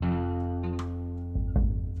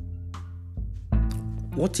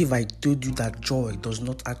What if I told you that joy does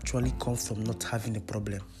not actually come from not having a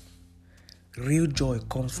problem? Real joy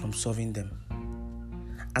comes from solving them.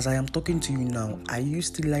 As I am talking to you now, are you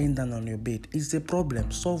still lying down on your bed? It's a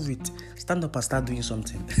problem. Solve it. Stand up and start doing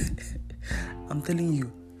something. I'm telling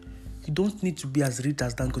you, you don't need to be as rich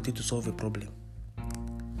as Dangote to solve a problem.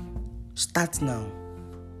 Start now.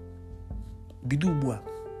 Bidu Bua.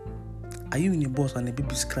 Are you in a bus and the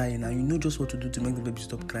baby's crying and you know just what to do to make the baby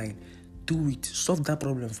stop crying? Do it. Solve that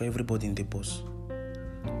problem for everybody in the bus.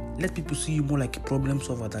 Let people see you more like a problem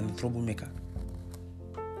solver than a troublemaker.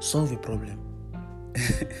 Solve a problem.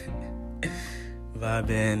 Va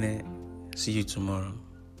bene. See you tomorrow.